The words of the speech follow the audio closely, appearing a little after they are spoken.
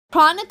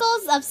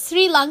Chronicles of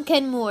Sri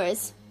Lankan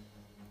Moors.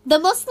 The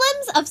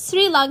Muslims of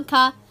Sri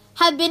Lanka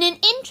have been an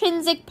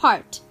intrinsic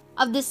part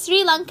of the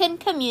Sri Lankan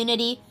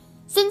community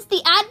since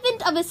the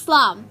advent of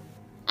Islam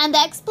and the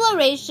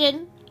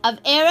exploration of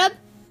Arab,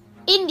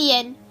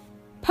 Indian,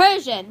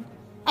 Persian,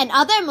 and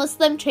other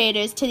Muslim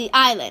traders to the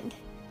island.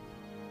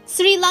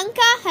 Sri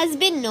Lanka has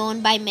been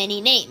known by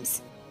many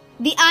names.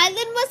 The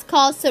island was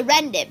called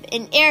Serendib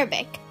in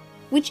Arabic,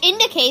 which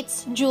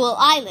indicates Jewel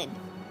Island,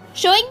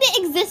 showing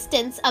the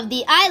existence of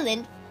the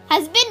island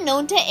has been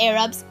known to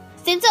Arabs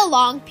since a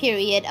long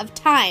period of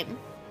time.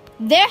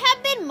 There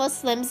have been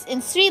Muslims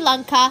in Sri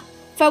Lanka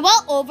for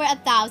well over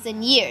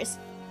 1,000 years.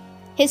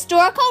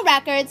 Historical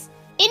records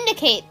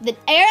indicate the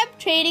Arab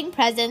trading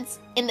presence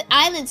in the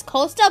island's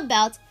coastal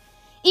belt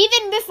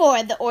even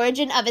before the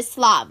origin of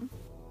Islam.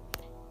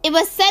 It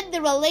was said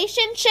the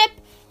relationship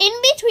in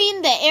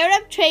between the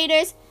Arab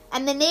traders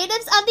and the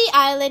natives of the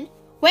island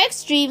were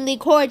extremely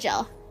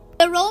cordial.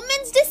 The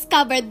Romans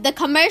discovered the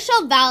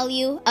commercial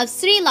value of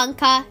Sri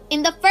Lanka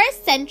in the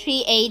 1st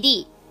century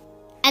AD,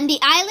 and the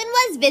island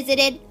was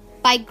visited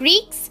by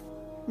Greeks,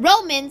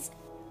 Romans,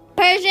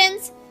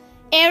 Persians,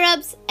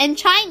 Arabs, and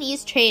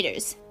Chinese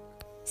traders.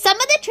 Some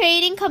of the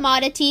trading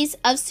commodities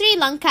of Sri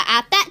Lanka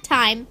at that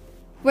time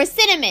were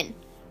cinnamon,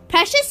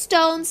 precious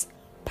stones,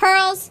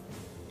 pearls,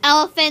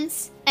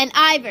 elephants, and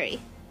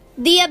ivory.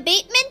 The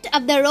abatement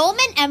of the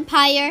Roman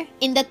Empire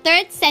in the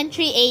 3rd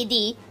century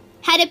AD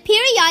had a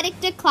periodic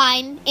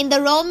decline in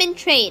the Roman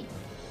trade,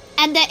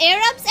 and the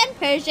Arabs and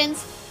Persians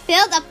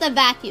filled up the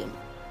vacuum,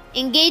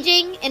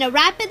 engaging in a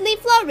rapidly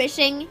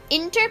flourishing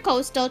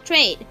intercoastal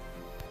trade.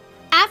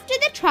 After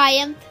the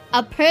triumph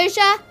of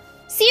Persia,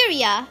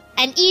 Syria,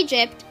 and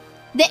Egypt,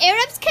 the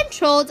Arabs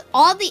controlled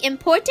all the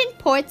important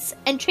ports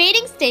and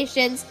trading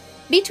stations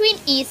between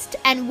East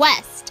and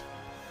West.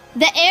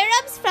 The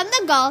Arabs from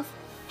the Gulf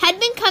had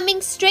been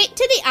coming straight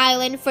to the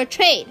island for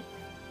trade,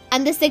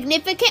 and the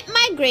significant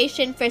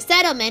migration for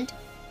settlement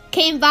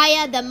came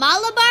via the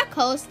Malabar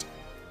coast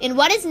in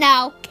what is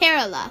now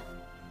Kerala.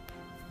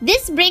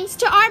 This brings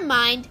to our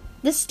mind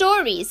the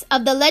stories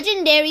of the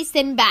legendary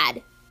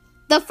Sinbad.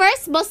 The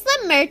first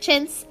Muslim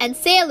merchants and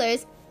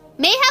sailors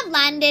may have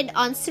landed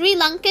on Sri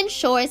Lankan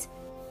shores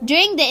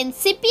during the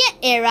incipient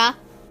era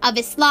of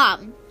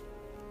Islam.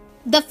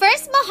 The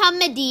first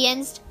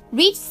Mohammedans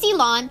reached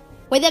Ceylon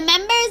were the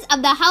members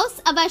of the House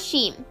of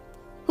Hashim,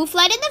 who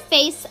fled in the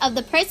face of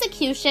the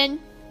persecution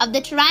of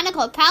the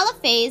tyrannical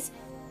caliphates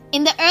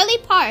in the early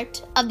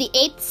part of the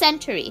 8th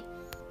century.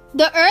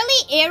 The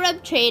early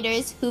Arab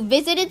traders who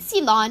visited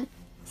Ceylon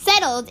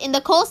settled in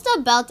the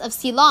coastal belt of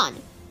Ceylon,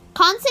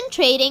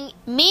 concentrating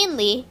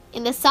mainly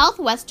in the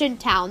southwestern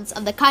towns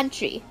of the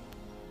country.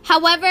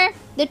 However,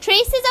 the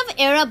traces of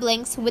Arab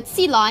links with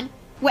Ceylon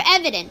were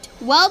evident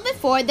well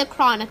before the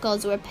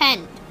chronicles were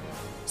penned.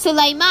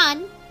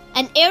 Suleiman,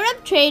 an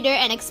Arab trader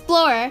and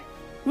explorer,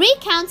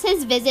 recounts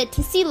his visit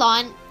to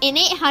Ceylon in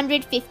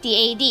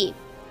 850 AD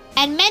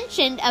and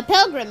mentioned a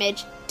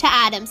pilgrimage to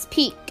Adam's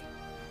Peak.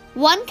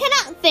 One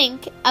cannot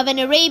think of an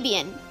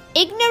Arabian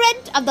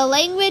ignorant of the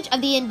language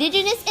of the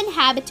indigenous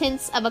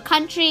inhabitants of a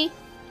country,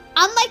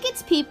 unlike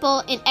its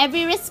people in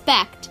every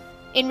respect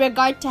in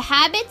regard to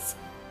habits,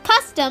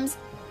 customs,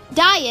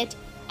 diet,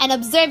 and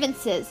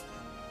observances,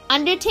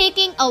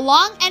 undertaking a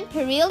long and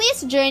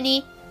perilous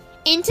journey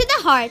into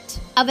the heart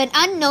of an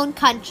unknown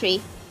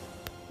country.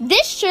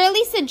 This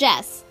surely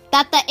suggests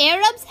that the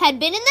Arabs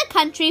had been in the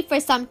country for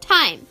some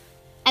time,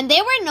 and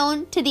they were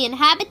known to the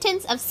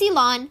inhabitants of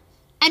Ceylon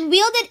and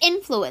wielded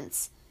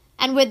influence,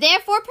 and were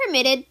therefore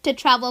permitted to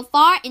travel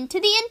far into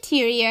the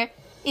interior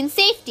in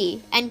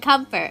safety and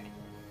comfort.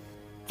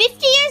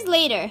 50 years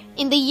later,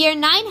 in the year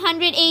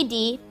 900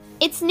 AD,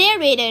 it's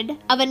narrated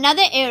of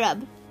another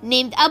Arab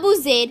named Abu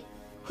Zayd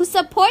who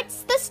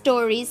supports the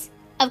stories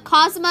of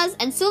Cosmas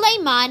and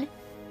Suleiman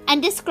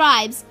and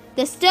describes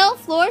the still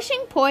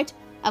flourishing port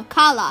of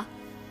Kala,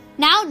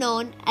 now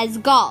known as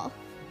Gaul.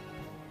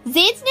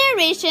 Zayd's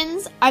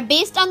narrations are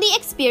based on the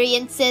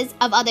experiences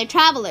of other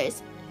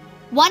travelers,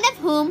 one of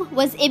whom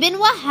was Ibn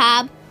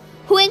Wahab,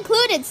 who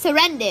included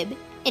Serendib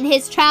in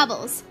his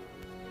travels.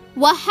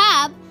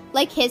 Wahab,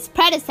 like his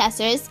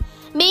predecessors,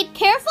 made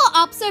careful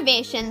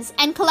observations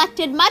and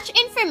collected much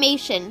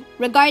information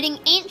regarding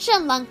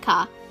ancient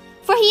Lanka,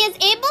 for he is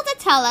able to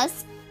tell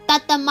us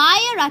that the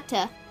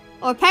Mayarata,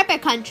 or Pepper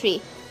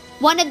country,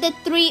 one of the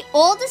 3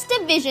 oldest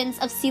divisions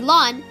of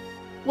Ceylon,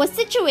 was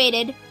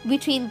situated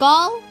between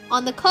Gaul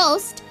on the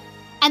coast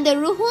and the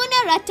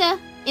Ruhunarata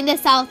in the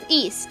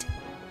southeast.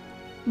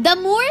 The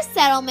Moor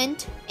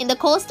settlement in the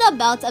coastal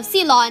belt of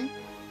Ceylon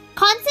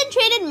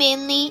concentrated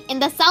mainly in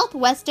the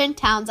southwestern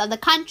towns of the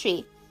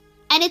country,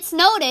 and it's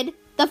noted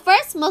the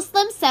first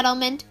Muslim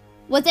settlement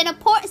was in a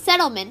port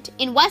settlement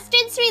in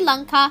western Sri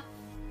Lanka,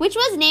 which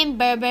was named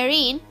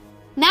Berberine,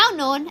 now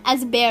known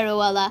as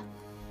Beruwala,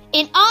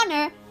 in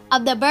honor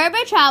of the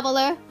Berber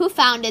traveler who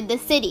founded the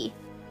city.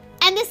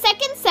 And the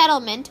second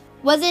settlement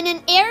was in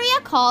an area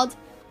called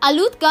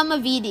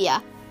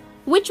Alutgamavidia,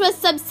 which was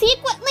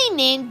subsequently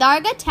named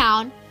Darga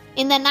Town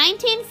in the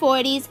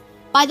 1940s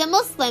by the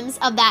Muslims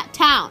of that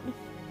town.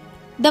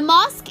 The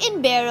mosque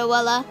in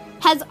Berawala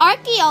has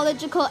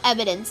archaeological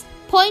evidence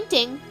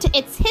pointing to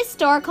its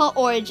historical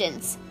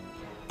origins.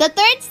 The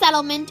third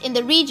settlement in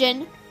the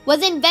region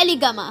was in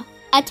Veligama,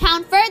 a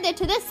town further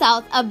to the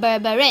south of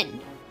Berberin.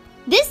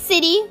 This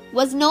city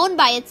was known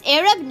by its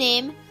Arab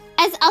name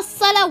as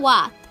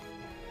As-Salawat.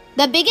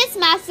 The biggest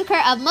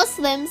massacre of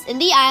Muslims in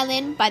the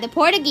island by the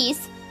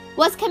Portuguese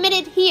was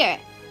committed here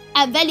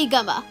at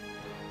Veligama,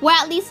 where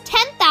at least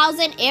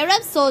 10,000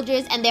 Arab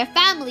soldiers and their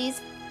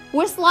families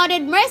were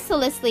slaughtered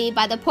mercilessly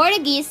by the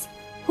Portuguese,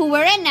 who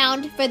were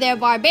renowned for their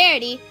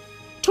barbarity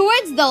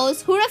towards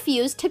those who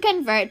refused to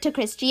convert to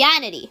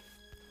Christianity.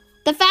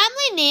 The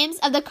family names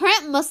of the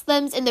current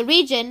Muslims in the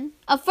region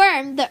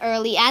affirm the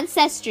early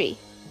ancestry.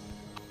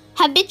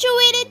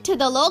 Habituated to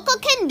the local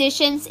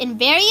conditions in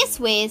various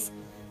ways,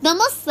 the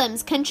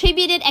Muslims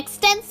contributed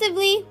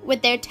extensively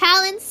with their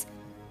talents,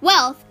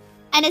 wealth,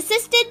 and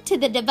assisted to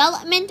the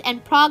development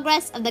and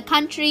progress of the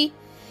country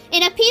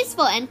in a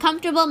peaceful and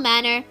comfortable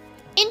manner,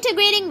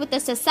 integrating with the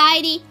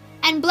society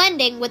and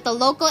blending with the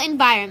local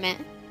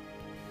environment.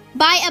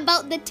 By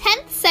about the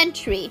 10th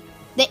century,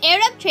 the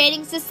Arab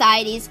trading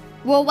societies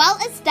were well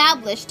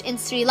established in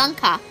Sri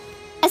Lanka,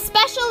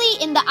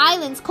 especially in the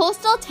island's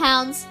coastal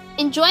towns,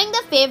 enjoying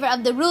the favor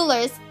of the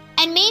rulers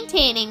and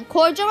maintaining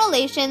cordial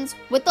relations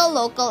with the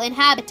local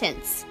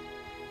inhabitants.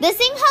 The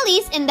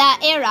Sinhalese in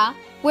that era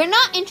were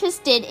not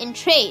interested in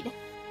trade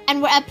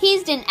and were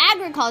appeased in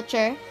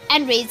agriculture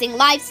and raising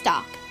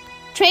livestock.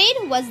 Trade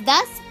was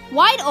thus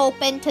wide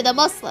open to the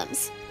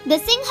Muslims. The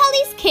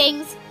Sinhalese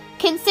kings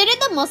considered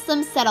the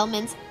Muslim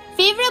settlements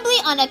favorably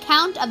on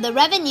account of the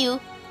revenue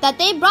that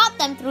they brought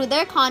them through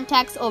their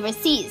contacts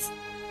overseas,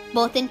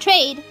 both in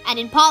trade and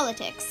in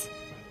politics.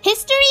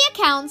 History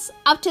accounts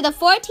up to the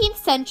 14th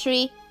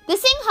century, the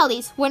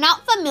Sinhalese were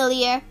not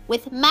familiar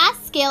with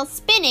mass-scale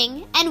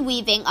spinning and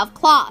weaving of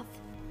cloth.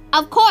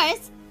 Of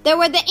course, there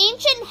were the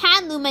ancient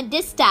handloom and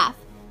distaff,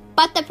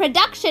 but the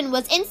production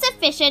was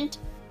insufficient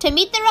to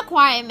meet the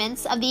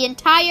requirements of the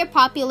entire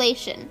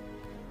population.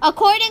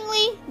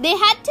 Accordingly, they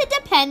had to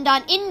depend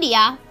on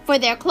India for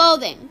their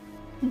clothing.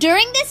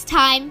 During this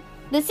time,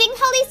 the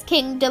Sinhalese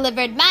king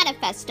delivered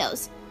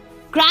manifestos,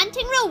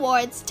 granting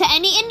rewards to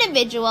any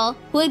individual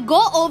who would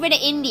go over to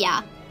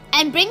India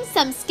and bring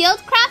some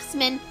skilled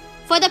craftsmen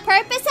for the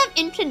purpose of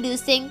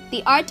introducing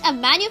the art of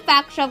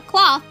manufacture of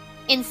cloth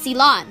in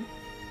Ceylon.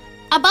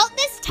 About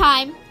this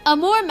time, a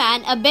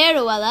Moorman of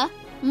Berawala,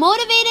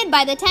 motivated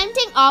by the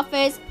tempting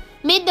offers,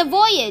 made the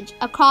voyage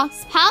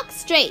across Palk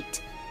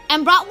Strait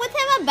and brought with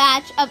him a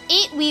batch of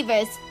 8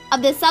 weavers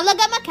of the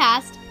Salagama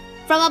caste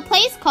from a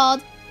place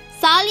called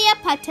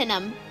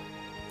Saliapattanam.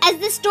 As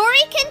the story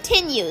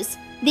continues,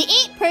 the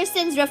 8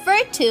 persons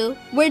referred to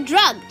were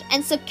drugged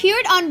and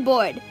secured on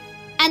board,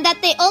 and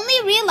that they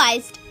only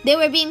realized they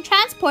were being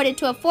transported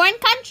to a foreign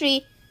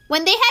country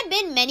when they had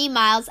been many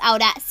miles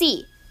out at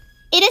sea.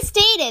 It is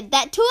stated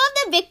that 2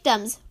 of the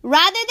victims,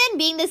 rather than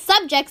being the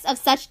subjects of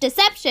such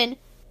deception,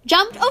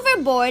 jumped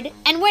overboard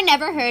and were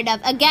never heard of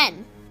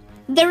again.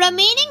 The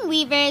remaining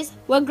weavers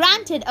were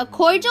granted a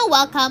cordial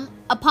welcome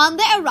upon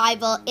their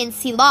arrival in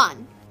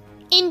Ceylon.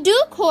 In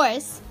due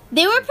course,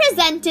 they were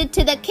presented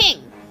to the king,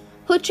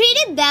 who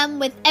treated them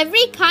with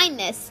every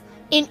kindness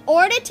in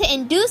order to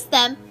induce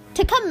them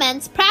to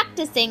commence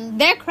practicing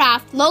their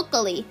craft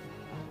locally.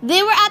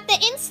 They were at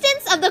the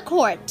instance of the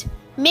court,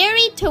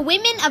 married to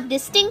women of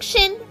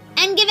distinction,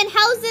 and given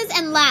houses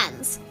and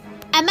lands.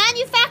 A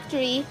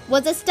manufactory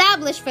was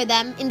established for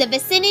them in the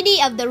vicinity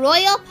of the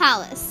royal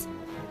palace.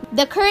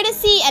 The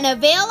courtesy and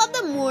avail of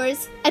the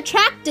Moors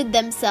attracted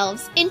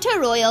themselves into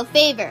royal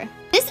favor.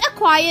 This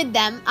acquired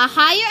them a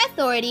higher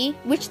authority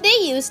which they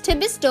used to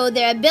bestow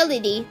their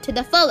ability to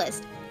the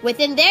fullest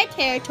within their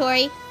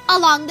territory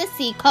along the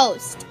sea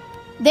coast.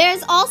 There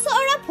is also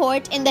a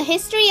report in the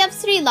history of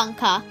Sri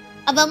Lanka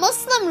of a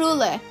Muslim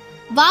ruler,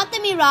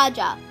 Vatami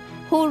Raja,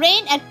 who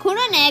reigned at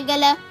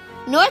Kurunegala,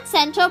 North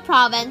Central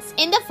Province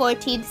in the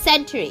 14th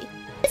century.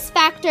 This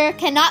factor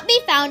cannot be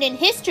found in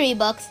history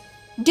books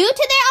due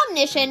to their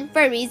omission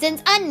for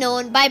reasons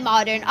unknown by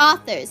modern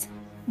authors.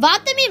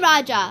 Vatami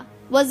Raja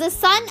was the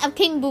son of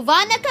King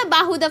Bhuvanaka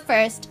Bahu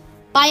I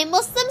by a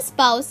Muslim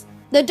spouse,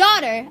 the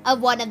daughter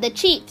of one of the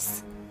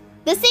chiefs.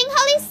 The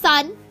Sinhalese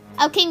son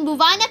of King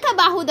Bhuvanaka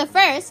Bahu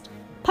I,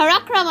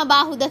 Parakrama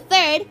Bahu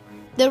III,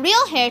 the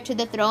real heir to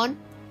the throne,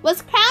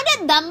 was crowned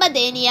at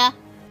Dambadenia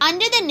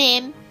under the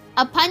name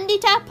of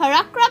Pandita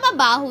Parakrama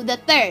Bahu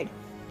III.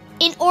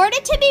 In order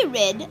to be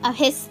rid of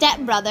his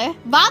stepbrother,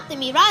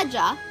 Vatami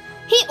Raja,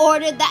 he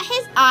ordered that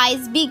his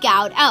eyes be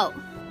gouged out.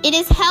 It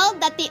is held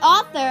that the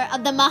author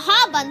of the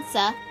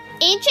Mahabhansa,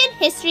 Ancient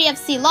History of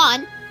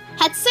Ceylon,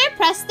 had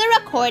suppressed the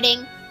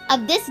recording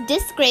of this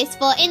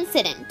disgraceful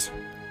incident.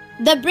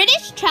 The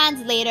British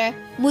translator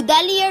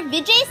Mudaliar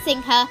Vijay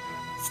Singha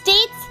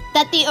states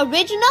that the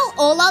original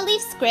Ola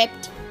leaf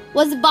script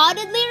was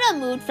bodily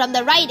removed from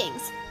the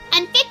writings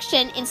and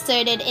fiction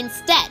inserted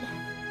instead.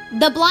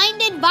 The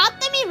blinded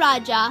Vatami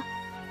Raja,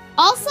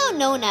 also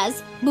known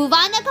as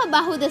Bhuvanaka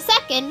Bahu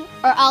II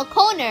or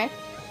Alkoner,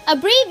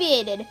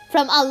 abbreviated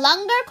from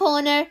Al-Langar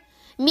Koner,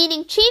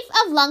 meaning chief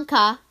of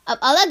Lanka of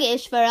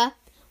Alageshwara,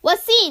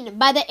 was seen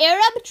by the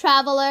Arab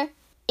traveler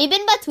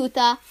Ibn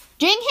Battuta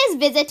during his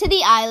visit to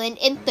the island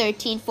in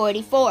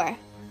 1344.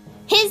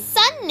 His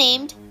son,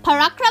 named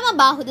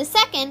Parakramabahu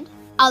II,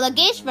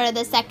 Alageshwara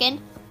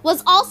II,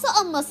 was also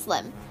a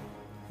Muslim.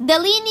 The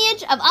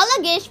lineage of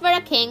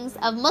Alageshwara kings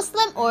of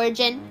Muslim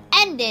origin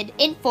ended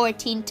in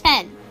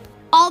 1410.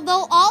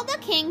 Although all the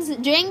kings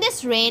during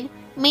this reign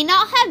may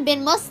not have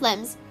been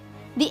Muslims,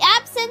 the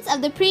absence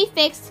of the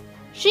prefix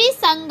Sri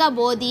Sangha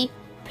Bodhi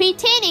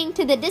pertaining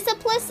to the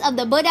disciples of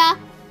the Buddha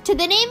to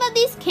the name of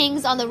these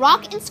kings on the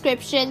rock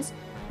inscriptions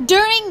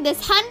during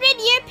this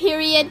 100-year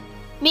period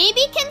may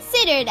be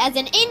considered as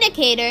an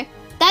indicator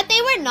that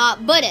they were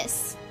not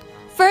Buddhists.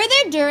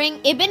 Further,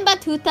 during Ibn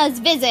Battuta's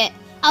visit,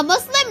 a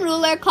Muslim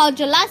ruler called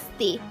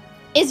Jalasti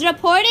is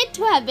reported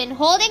to have been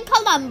holding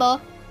Colombo,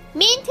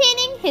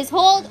 maintaining his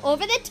hold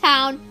over the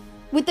town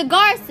with a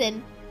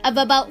garrison of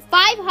about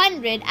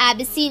 500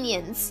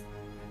 Abyssinians.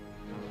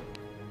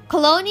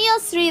 Colonial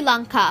Sri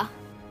Lanka.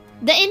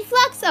 The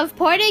influx of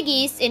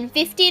Portuguese in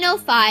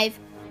 1505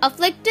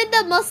 afflicted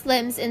the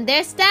Muslims in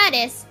their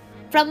status,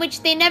 from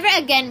which they never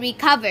again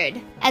recovered,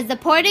 as the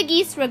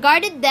Portuguese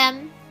regarded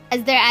them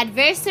as their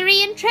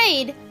adversary in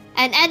trade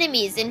and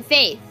enemies in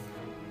faith.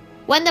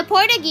 When the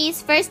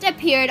Portuguese first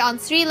appeared on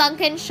Sri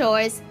Lankan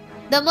shores,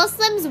 the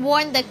Muslims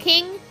warned the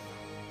king,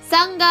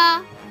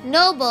 Sangha,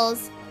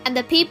 nobles, and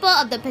the people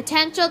of the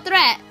potential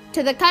threat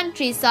to the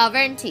country's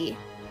sovereignty.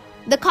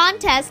 The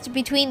contest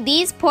between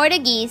these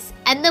Portuguese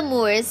and the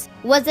Moors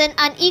was an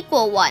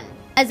unequal one,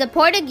 as the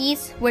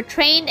Portuguese were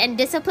trained and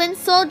disciplined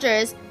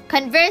soldiers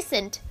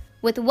conversant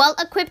with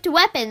well-equipped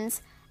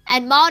weapons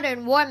and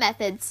modern war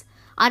methods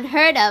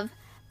unheard of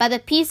by the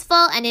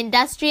peaceful and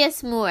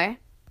industrious Moor.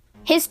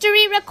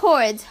 History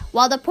records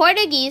while the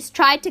Portuguese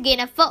tried to gain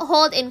a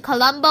foothold in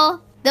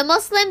Colombo, the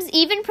Muslims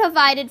even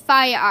provided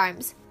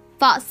firearms,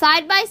 fought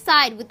side by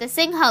side with the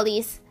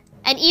Sinhalese,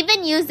 and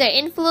even used their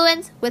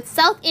influence with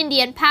South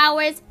Indian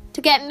powers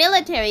to get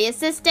military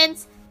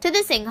assistance to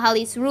the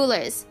Sinhalese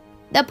rulers.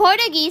 The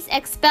Portuguese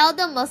expelled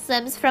the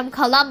Muslims from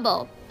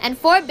Colombo and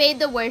forbade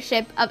the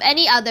worship of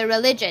any other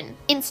religion.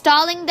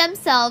 Installing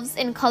themselves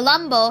in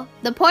Colombo,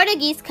 the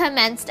Portuguese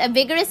commenced a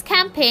vigorous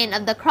campaign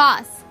of the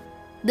cross.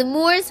 The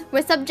Moors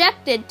were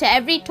subjected to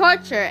every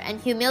torture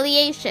and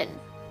humiliation.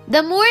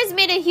 The Moors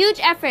made a huge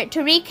effort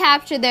to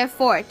recapture their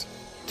fort,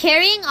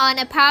 carrying on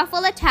a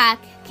powerful attack,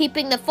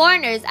 keeping the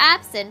foreigners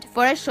absent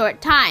for a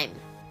short time.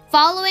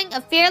 Following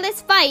a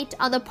fearless fight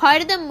on the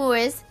part of the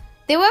Moors,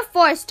 they were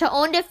forced to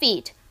own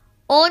defeat,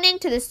 owing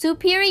to the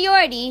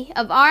superiority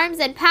of arms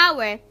and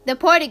power the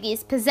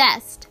Portuguese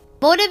possessed.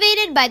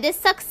 Motivated by this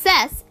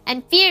success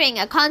and fearing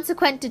a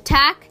consequent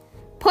attack,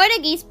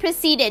 Portuguese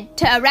proceeded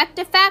to erect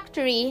a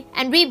factory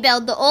and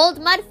rebuild the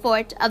old mud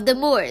fort of the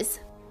Moors.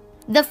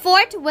 The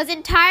fort was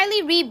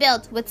entirely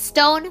rebuilt with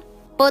stone.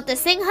 Both the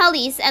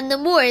Sinhalese and the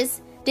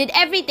Moors did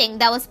everything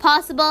that was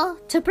possible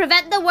to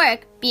prevent the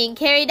work being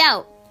carried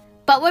out,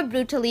 but were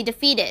brutally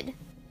defeated.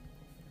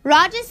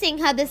 Raja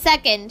Singha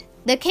II,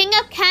 the king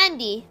of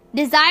Kandy,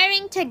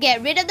 desiring to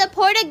get rid of the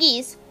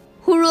Portuguese,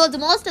 who ruled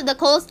most of the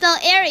coastal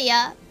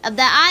area of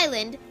the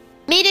island,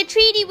 made a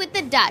treaty with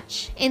the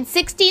Dutch in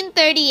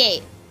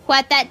 1638, who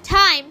at that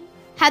time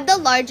had the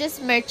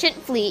largest merchant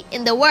fleet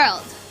in the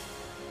world.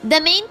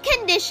 The main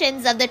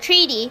conditions of the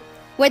treaty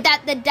were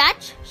that the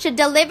Dutch should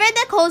deliver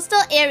the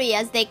coastal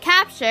areas they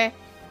capture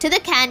to the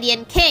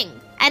Kandian king,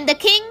 and the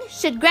king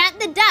should grant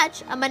the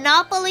Dutch a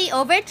monopoly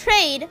over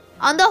trade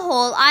on the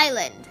whole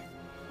island.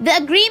 The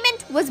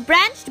agreement was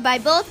branched by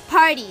both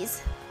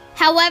parties.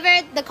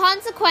 However, the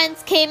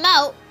consequence came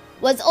out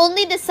was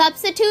only the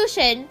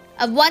substitution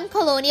of one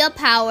colonial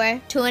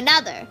power to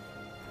another.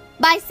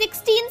 By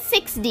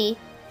 1660,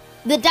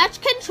 the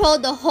Dutch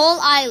controlled the whole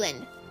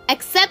island,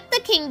 except the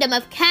kingdom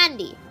of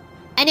Kandy,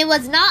 and it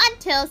was not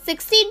until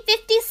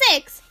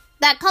 1656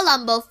 that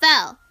Colombo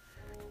fell.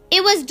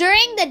 It was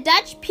during the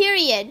Dutch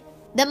period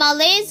the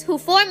Malays, who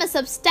form a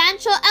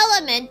substantial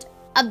element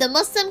of the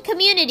Muslim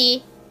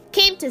community,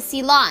 came to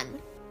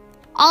Ceylon.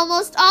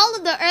 Almost all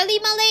of the early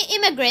Malay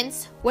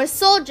immigrants were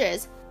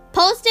soldiers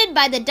posted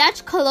by the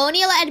Dutch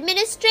colonial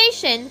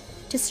administration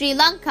to Sri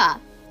Lanka,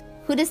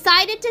 who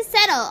decided to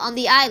settle on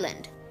the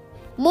island.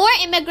 More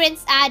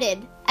immigrants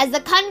added as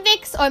the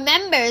convicts or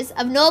members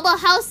of noble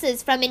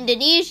houses from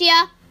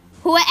Indonesia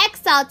who were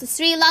exiled to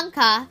Sri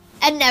Lanka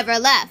and never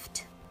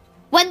left.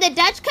 When the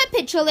Dutch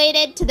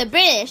capitulated to the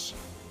British,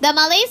 the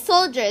Malay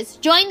soldiers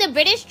joined the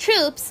British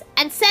troops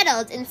and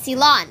settled in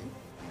Ceylon.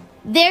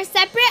 Their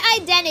separate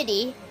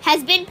identity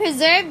has been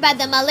preserved by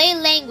the Malay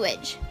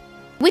language,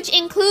 which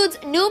includes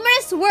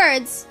numerous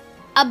words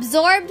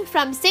absorbed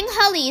from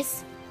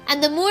Sinhalese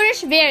and the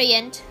Moorish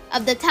variant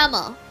of the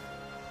Tamil.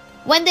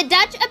 When the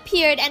Dutch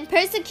appeared and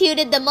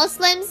persecuted the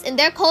Muslims in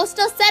their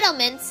coastal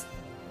settlements,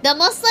 the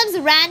Muslims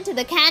ran to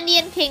the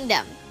Kandian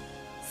kingdom.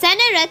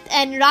 Senarat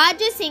and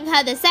Raja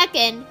Singha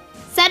II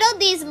settled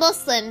these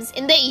Muslims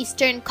in the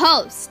eastern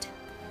coast.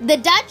 The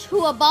Dutch,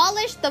 who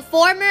abolished the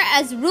former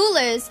as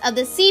rulers of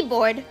the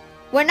seaboard,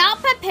 were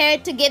not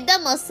prepared to give the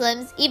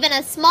Muslims even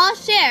a small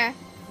share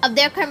of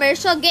their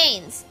commercial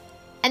gains,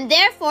 and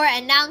therefore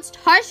announced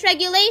harsh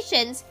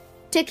regulations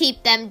to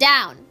keep them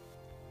down.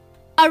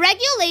 A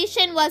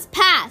regulation was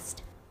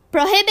passed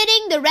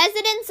prohibiting the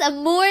residence of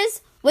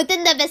Moors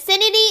within the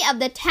vicinity of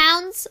the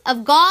towns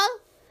of Gaul,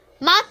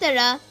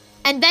 Matara,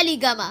 and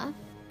Veligama.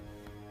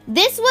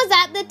 This was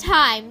at the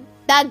time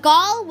that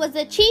Gaul was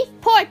the chief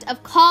port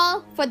of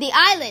call for the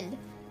island,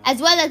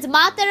 as well as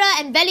Matara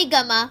and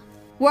Veligama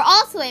were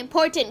also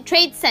important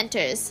trade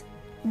centers.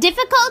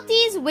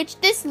 Difficulties which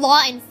this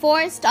law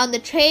enforced on the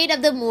trade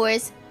of the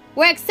Moors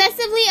were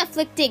excessively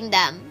afflicting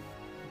them.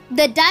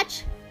 The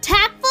Dutch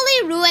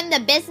tactfully ruined the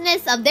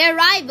business of their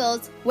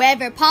rivals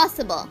wherever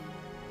possible,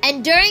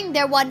 and during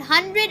their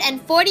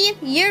 140th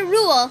year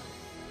rule,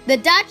 the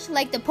Dutch,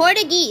 like the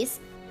Portuguese,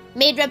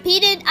 made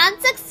repeated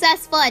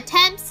unsuccessful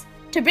attempts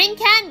to bring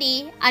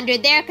Kandy under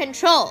their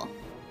control.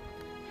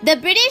 The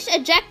British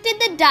ejected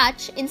the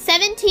Dutch in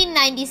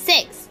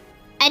 1796,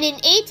 and in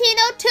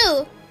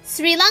 1802,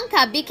 Sri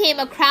Lanka became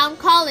a crown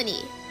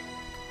colony.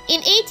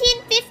 In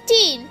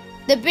 1815,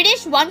 the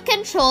British won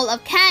control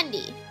of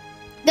Kandy.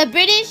 The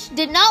British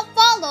did not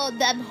follow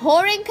the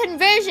abhorring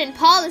conversion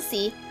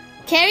policy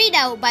carried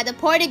out by the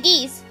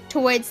Portuguese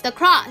towards the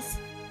cross.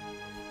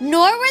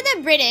 Nor were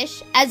the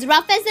British as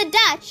rough as the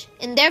Dutch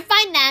in their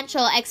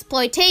financial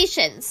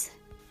exploitations.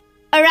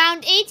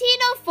 Around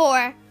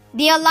 1804,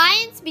 the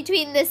alliance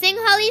between the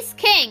Sinhalese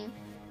king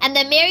and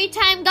the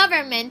maritime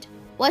government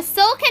was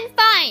so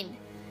confined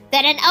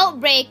that an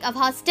outbreak of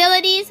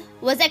hostilities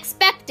was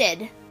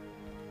expected.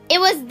 It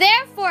was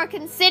therefore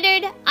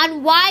considered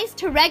unwise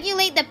to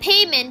regulate the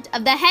payment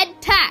of the head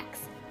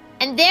tax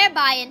and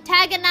thereby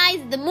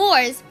antagonize the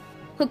Moors,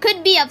 who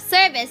could be of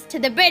service to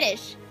the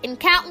British in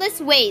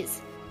countless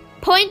ways,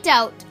 point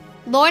out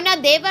Lorna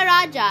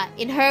Devaraja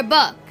in her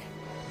book.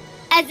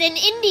 As in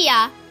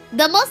India,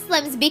 the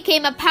Muslims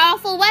became a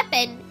powerful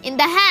weapon in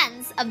the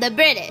hands of the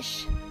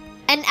British,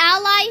 an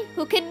ally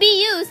who could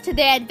be used to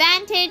their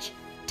advantage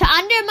to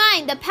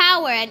undermine the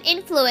power and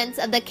influence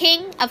of the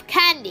King of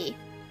Kandy.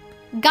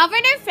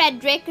 Governor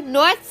Frederick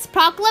North's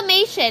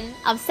proclamation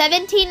of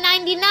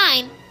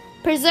 1799,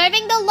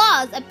 preserving the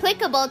laws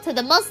applicable to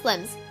the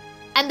Muslims,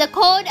 and the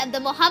code of the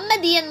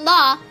Muhammadian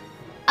law,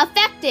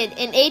 effected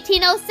in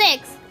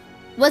 1806,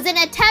 was an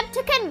attempt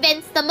to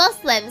convince the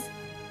Muslims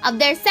of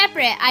their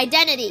separate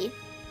identity.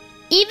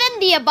 Even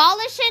the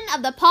abolition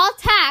of the poll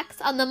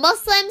tax on the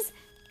Muslims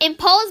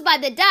imposed by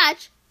the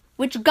Dutch,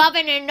 which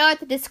Governor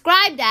North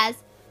described as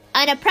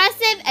an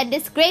oppressive and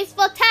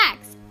disgraceful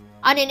tax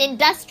on an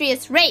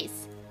industrious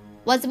race,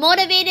 was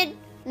motivated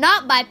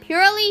not by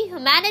purely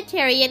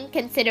humanitarian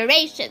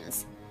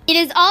considerations. It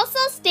is also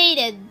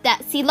stated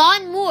that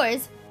Ceylon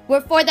Moors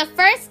were for the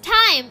first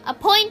time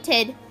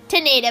appointed to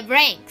native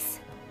ranks.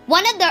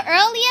 One of the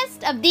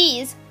earliest of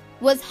these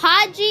was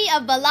Haji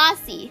of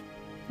Valasi,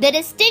 the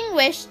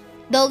distinguished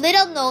though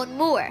little-known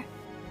Moor.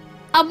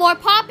 A more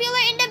popular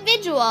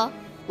individual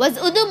was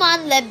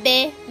Uduman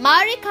Lebbe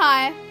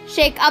Marikar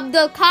Sheikh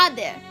Abdul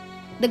Qadir,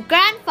 the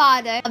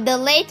grandfather of the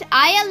late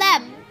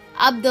ILM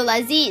Abdul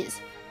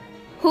Aziz,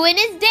 who in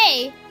his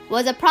day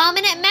was a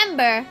prominent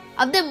member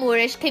of the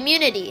Moorish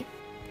community.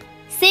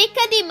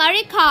 Seika di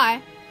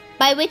Marikar,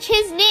 by which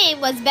his name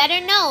was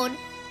better known,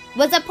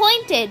 was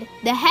appointed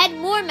the head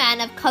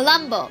Moorman of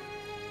Colombo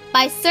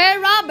by Sir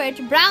Robert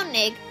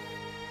Browning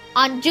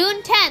on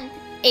June 10,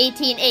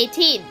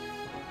 1818.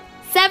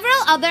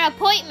 Several other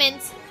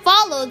appointments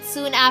followed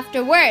soon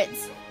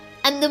afterwards,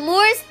 and the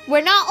Moors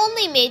were not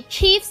only made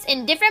chiefs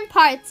in different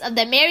parts of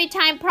the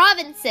maritime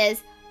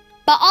provinces,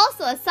 but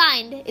also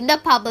assigned in the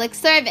public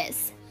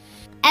service.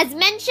 As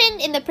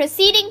mentioned in the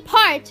preceding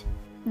part,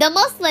 the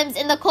Muslims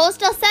in the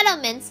coastal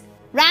settlements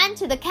ran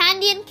to the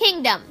Kandyan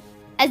kingdom,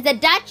 as the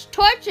Dutch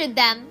tortured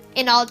them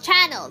in all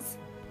channels.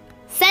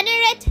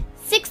 Senaret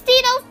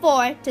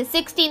 1604 to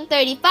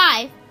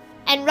 1635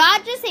 and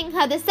Raja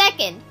Singha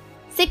II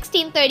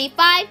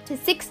 1635 to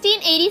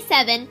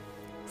 1687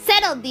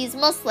 settled these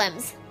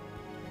Muslims.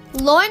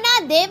 Lorna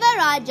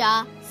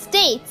Devaraja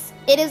states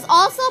it is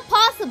also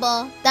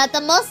possible that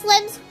the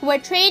Muslims who were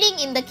trading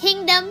in the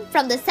kingdom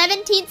from the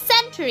 17th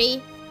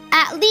century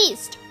at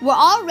least were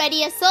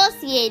already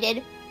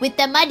associated with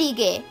the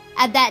Madige.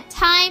 At that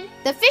time,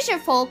 the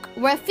fisherfolk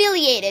were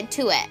affiliated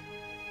to it.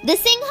 The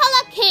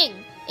Singhala king,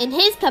 in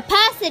his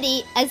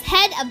capacity as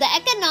head of the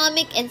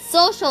economic and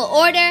social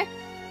order,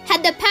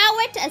 had the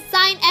power to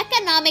assign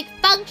economic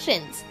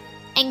functions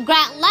and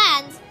grant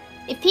lands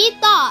if he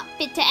thought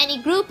fit to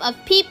any group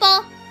of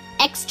people,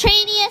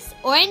 extraneous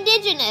or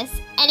indigenous,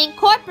 and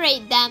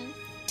incorporate them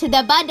to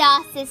the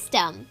Bada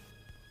system.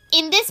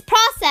 In this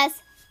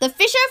process, the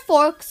fisher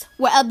folks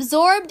were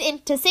absorbed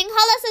into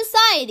Singhala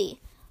society,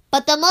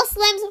 but the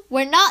Muslims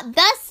were not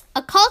thus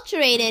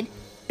acculturated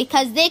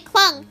because they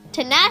clung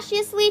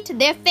tenaciously to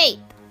their faith,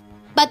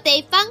 but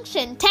they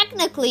functioned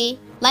technically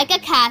like a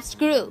caste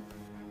group.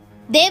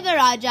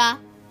 Devaraja,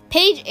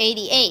 page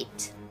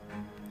 88.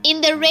 In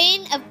the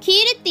reign of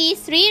Kirti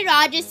Sri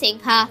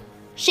Rajasingha,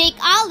 Sheikh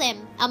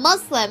Alim, a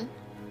Muslim,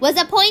 was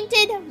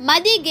appointed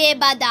Madige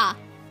Bada,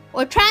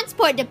 or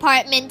Transport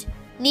Department,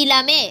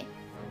 Nilame,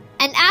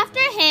 and after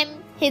him,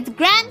 his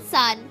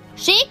grandson,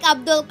 Sheikh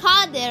Abdul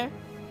Qadir,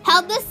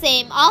 held the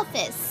same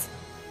office.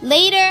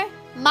 Later,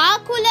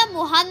 Makula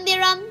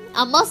Muhandiram,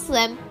 a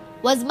Muslim,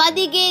 was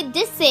Madige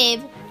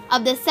Disev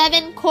of the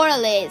 7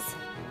 Corales.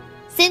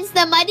 Since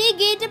the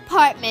Madige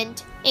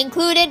department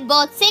included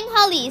both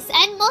Sinhalese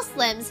and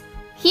Muslims,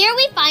 here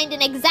we find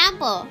an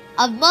example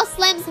of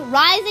Muslims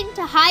rising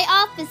to high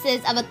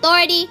offices of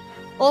authority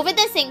over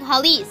the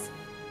Sinhalese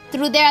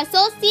through their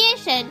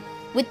association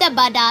with the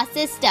Bada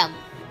system.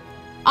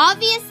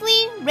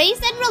 Obviously,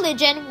 race and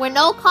religion were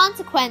no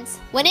consequence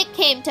when it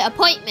came to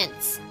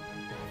appointments.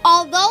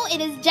 Although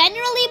it is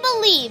generally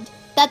believed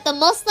that the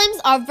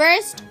Muslims are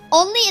versed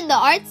only in the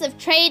arts of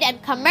trade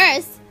and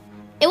commerce,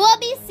 it will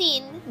be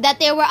seen that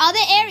there were other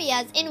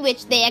areas in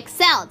which they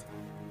excelled,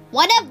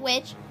 one of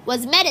which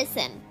was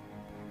medicine.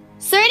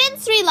 Certain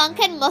Sri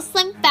Lankan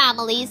Muslim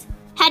families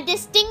had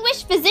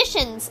distinguished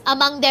physicians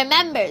among their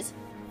members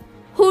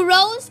who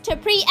rose to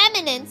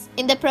preeminence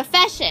in the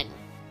profession.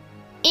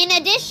 In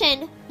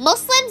addition,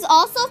 Muslims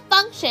also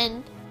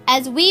functioned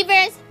as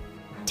weavers,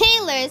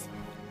 tailors,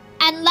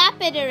 and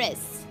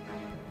lapidaries.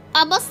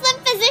 A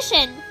Muslim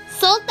physician,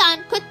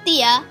 Sultan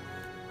Kuttiya,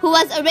 who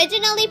was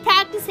originally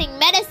practicing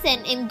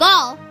medicine in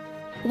Gaul,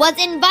 was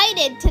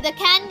invited to the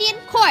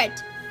Kandyan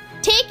court,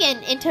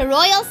 taken into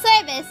royal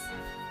service,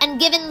 and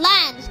given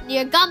land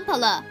near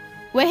Gampala,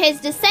 where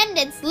his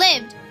descendants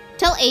lived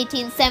till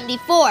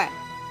 1874,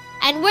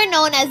 and were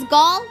known as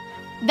Gaul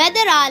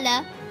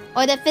Vedarala,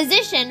 or the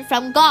physician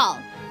from Gaul.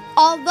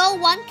 Although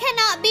one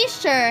cannot be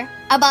sure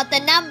about the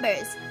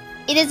numbers,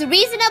 it is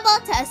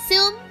reasonable to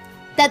assume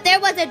that there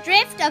was a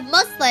drift of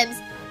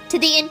Muslims to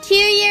the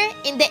interior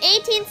in the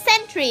 18th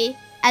century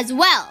as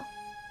well.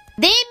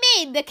 They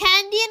made the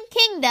Kandyan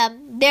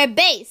kingdom their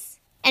base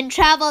and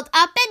traveled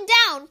up and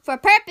down for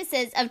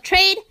purposes of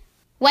trade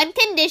when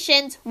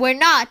conditions were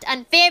not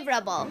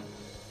unfavorable.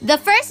 The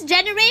first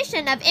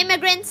generation of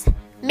immigrants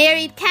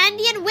married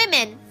Kandyan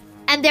women,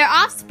 and their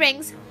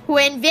offsprings, who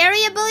were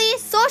invariably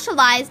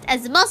socialized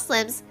as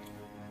Muslims,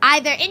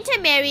 either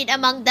intermarried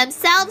among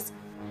themselves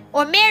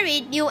or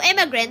married new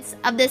immigrants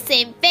of the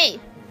same faith.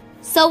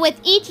 So with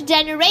each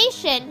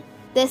generation,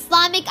 the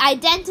Islamic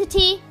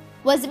identity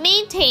was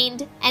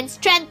maintained and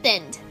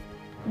strengthened.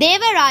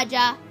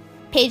 Devaraja,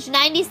 page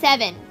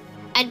 97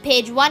 and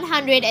page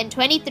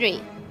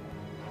 123.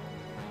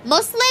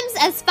 Muslims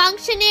as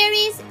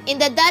functionaries in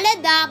the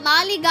Dalada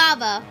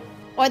Maligava,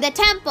 or the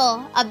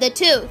Temple of the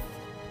Tooth.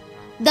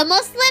 The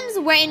Muslims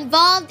were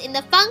involved in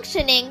the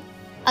functioning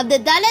of the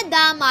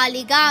Dalada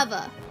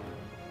Maligava.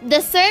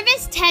 The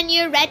service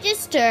tenure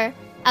register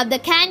of the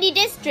Kandy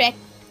district,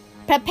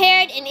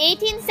 prepared in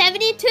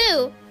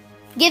 1872,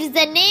 gives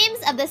the names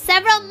of the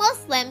several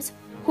Muslims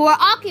who are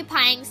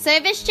occupying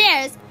service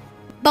shares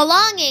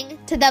belonging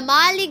to the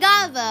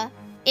Maligava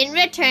in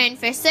return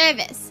for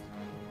service.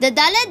 The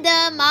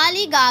Dalada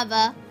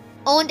Maligava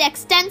owned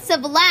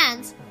extensive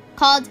lands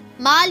called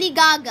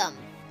Maligagam,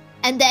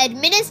 and the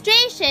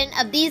administration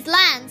of these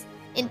lands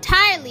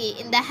entirely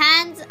in the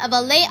hands of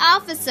a lay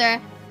officer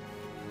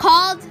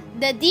called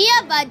the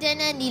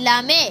Diabadana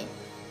Nilame,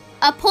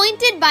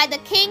 appointed by the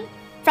king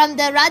from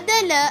the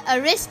Radala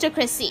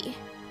aristocracy.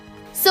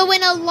 So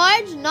in a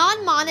large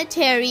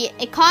non-monetary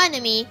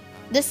economy,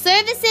 the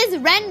services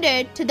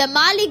rendered to the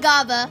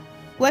Maligava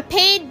were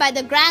paid by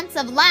the grants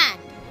of land.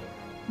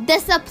 The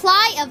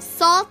supply of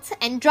salt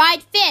and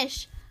dried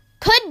fish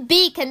could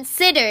be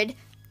considered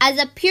as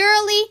a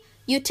purely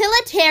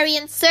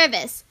utilitarian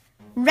service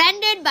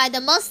rendered by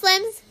the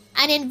Muslims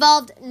and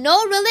involved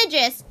no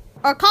religious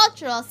or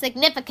cultural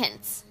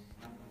significance.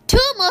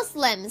 Two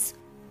Muslims,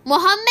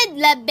 Muhammad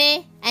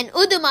Lebbe and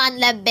Uduman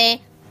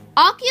Lebbe,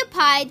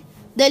 occupied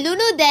the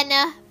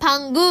Lunudena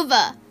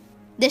Panguva,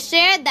 the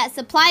share that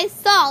supplies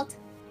salt,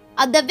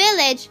 of the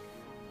village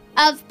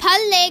of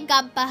Palle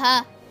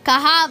Gampaha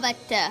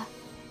Kahavata,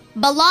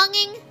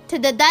 belonging to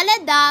the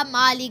Dalada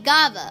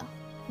Maligava.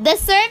 The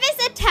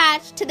service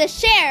attached to the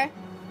share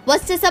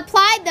was to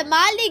supply the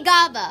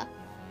Maligava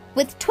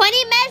with 20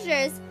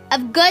 measures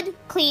of good,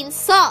 clean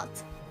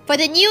salt for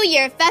the New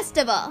Year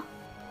festival.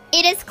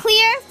 It is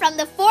clear from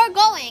the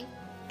foregoing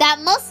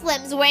that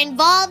Muslims were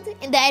involved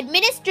in the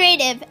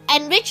administrative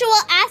and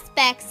ritual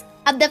aspects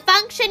of the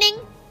functioning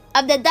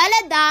of the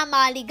Dalada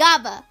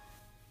Maligava.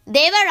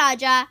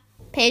 Devaraja,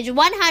 page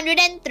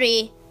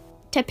 103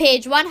 to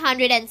page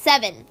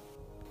 107.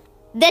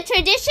 The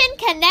tradition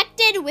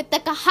connected with the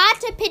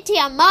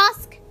Kahatapitiya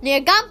Mosque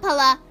near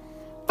Gampala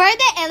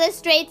further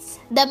illustrates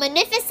the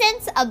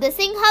munificence of the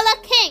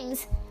Sinhala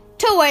kings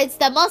towards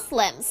the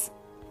Muslims.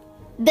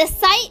 The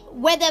site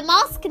where the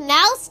mosque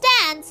now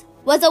stands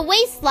was a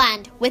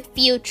wasteland with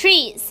few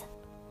trees.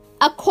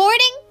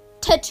 According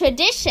to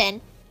tradition,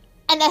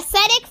 an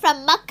ascetic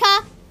from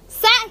Makkah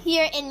sat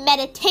here in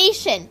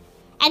meditation,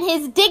 and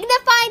his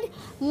dignified,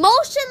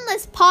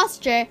 motionless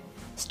posture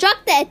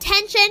struck the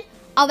attention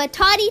of a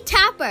toddy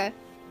tapper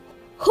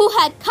who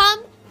had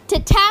come to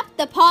tap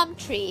the palm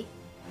tree.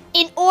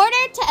 In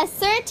order to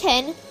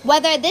ascertain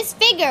whether this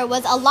figure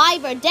was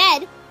alive or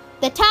dead,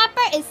 the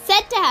tapper is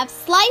said to have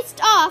sliced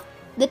off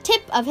the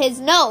tip of his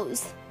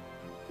nose.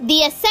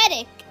 The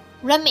ascetic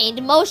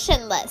remained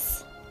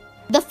motionless.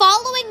 The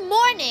following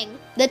morning,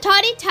 the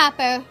toddy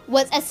tapper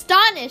was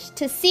astonished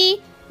to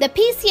see the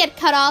piece he had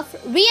cut off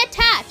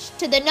reattached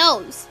to the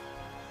nose.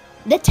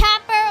 The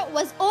tapper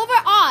was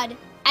overawed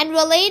and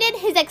related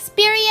his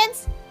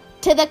experience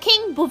to the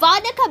king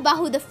Bhuvadaka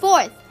Bahu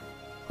IV,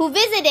 who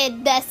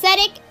visited the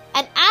ascetic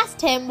and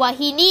asked him what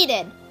he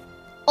needed.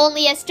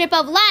 "Only a strip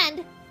of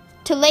land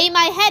to lay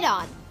my head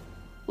on,"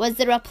 was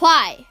the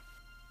reply.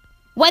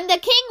 When the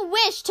king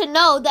wished to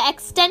know the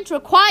extent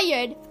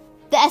required,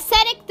 the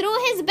ascetic threw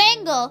his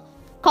bangle,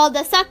 called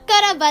the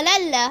Sakkara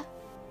Valalla,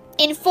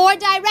 in 4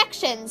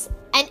 directions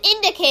and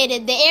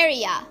indicated the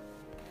area.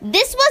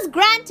 This was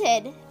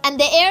granted, and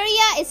the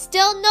area is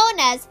still known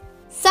as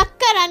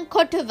Sakkaran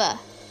Kotuva.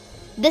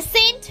 The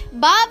saint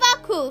Baba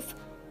Kuf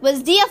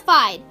was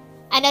deified,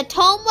 and a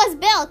tomb was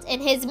built in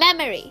his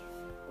memory.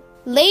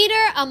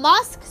 Later, a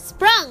mosque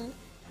sprung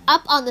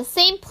up on the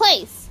same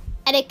place,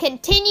 and it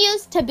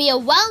continues to be a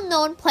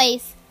well-known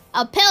place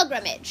of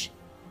pilgrimage.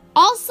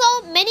 Also,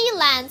 many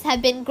lands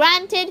have been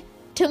granted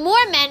to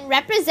more men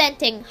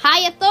representing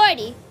high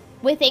authority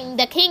within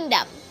the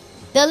kingdom.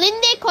 The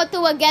Linde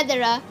Kotuwa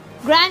Gedera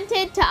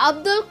granted to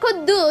Abdul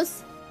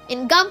Quddus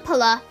in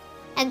Gampala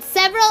and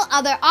several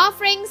other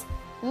offerings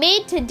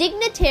made to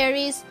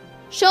dignitaries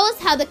shows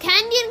how the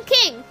Kandyan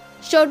king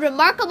showed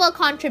remarkable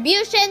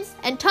contributions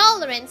and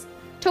tolerance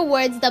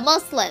towards the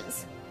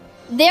Muslims.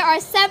 There are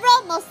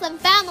several Muslim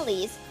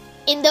families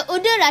in the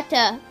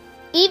Udurata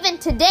even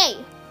today,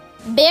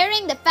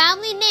 bearing the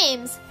family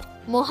names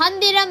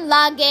Muhandiram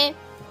Lage,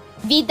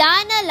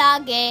 Vidana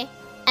Lage,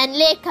 and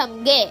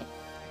Lekam Ge,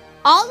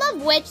 all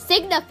of which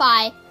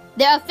signify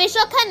their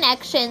official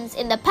connections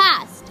in the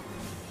past.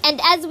 And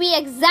as we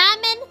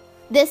examine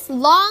this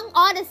long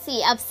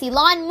odyssey of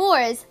Ceylon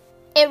Moors,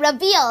 it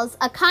reveals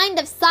a kind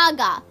of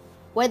saga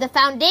where the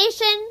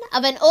foundation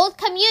of an old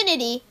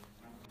community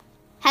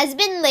has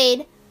been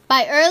laid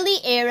by early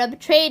Arab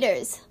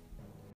traders.